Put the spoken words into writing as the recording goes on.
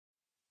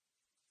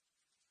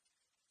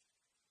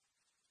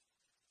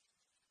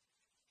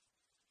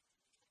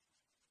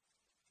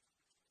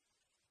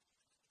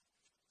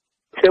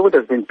Clairwood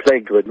has been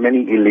plagued with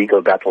many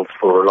illegal battles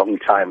for a long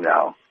time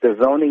now. The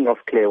zoning of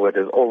Clairwood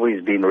has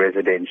always been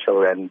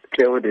residential, and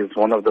Clairwood is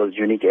one of those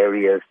unique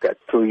areas that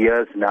through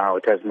years now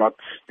it has not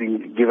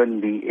been given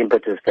the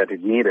impetus that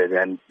it needed,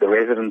 and the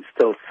residents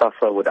still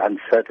suffer with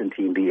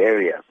uncertainty in the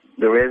area.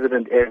 The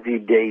resident every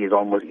day is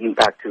almost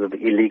impacted with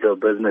illegal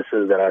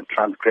businesses that are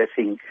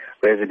transgressing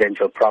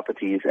residential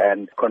properties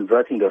and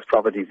converting those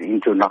properties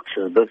into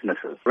noxious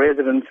businesses.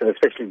 Residents, and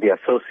especially the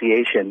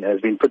association,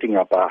 has been putting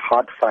up a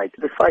hard fight.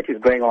 This fight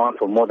is going on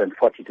for more than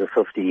 40 to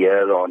 50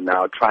 years on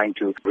now, trying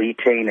to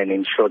retain and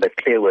ensure that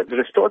Clairwood is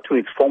restored to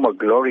its former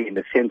glory in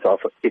the sense of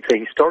it's a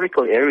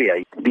historical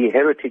area. The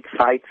heritage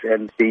sites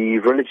and the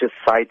religious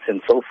sites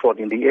and so forth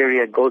in the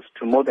area goes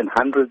to more than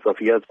hundreds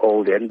of years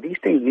old, and these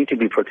things need to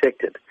be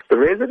protected. The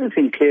residents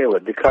in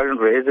Clairwood, the current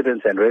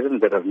residents and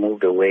residents that have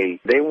moved away,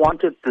 they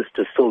wanted this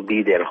to still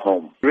be their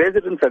home.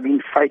 Residents have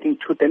been fighting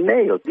tooth and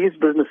nail. These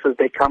businesses,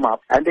 they come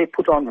up and they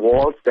put on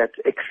walls that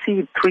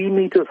exceed 3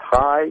 meters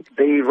high.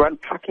 They run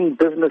trucking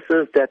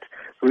businesses that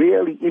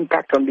really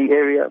impact on the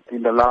area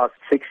in the last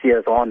 6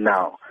 years on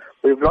now.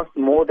 We've lost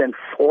more than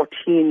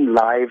 14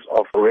 lives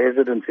of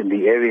residents in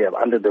the area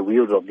under the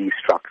wheels of these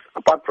trucks.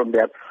 Apart from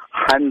that,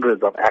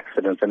 hundreds of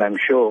accidents, and I'm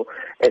sure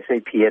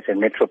SABC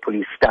and Metro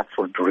Police stats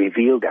would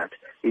reveal that.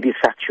 It is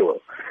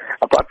factual.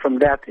 Apart from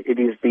that, it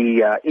is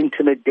the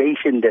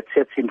intimidation that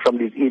sets in from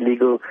these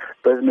illegal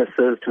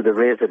businesses to the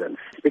residents.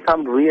 It's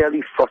become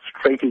really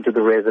frustrating to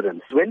the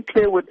residents. When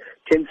Clairwood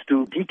tends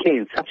to decay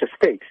in such a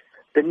state,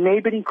 the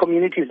neighboring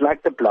communities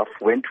like the Bluff,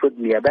 Wentworth,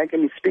 Merebank,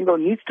 and Spingo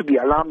needs to be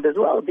alarmed as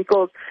well,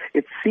 because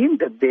it seems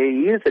that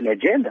there is an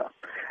agenda.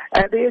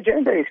 And the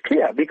agenda is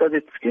clear, because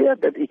it's clear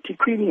that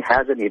eThekwini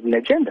has an hidden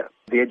agenda.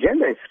 The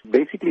agenda is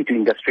basically to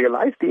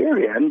industrialize the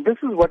area, and this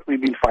is what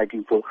we've been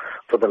fighting for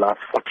the last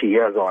 40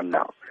 years on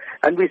now.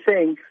 And we're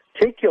saying,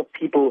 take your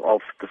people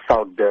of the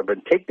South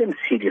Durban, take them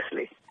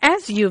seriously.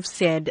 As you've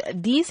said,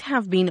 these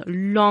have been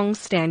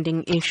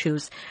long-standing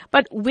issues.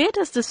 But where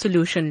does the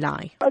solution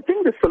lie? I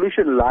think the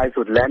solution lies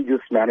with land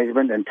use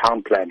management and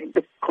town planning.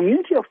 The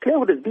community of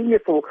Clairwood has been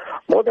here for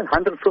more than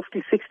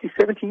 150, 60,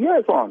 70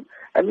 years on.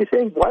 And we're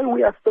saying, while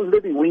we are still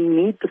living, we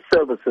need the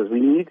services, we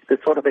need the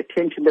sort of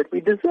attention that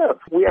we deserve.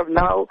 We have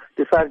now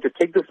decided to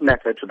take this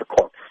matter to the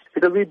courts,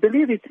 because we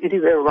believe it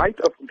is a right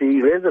of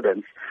the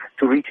residents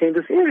to retain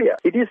this area.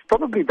 It is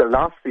probably the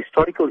last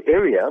historical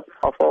area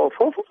of our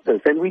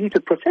forefathers, and we need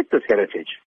to protect this heritage.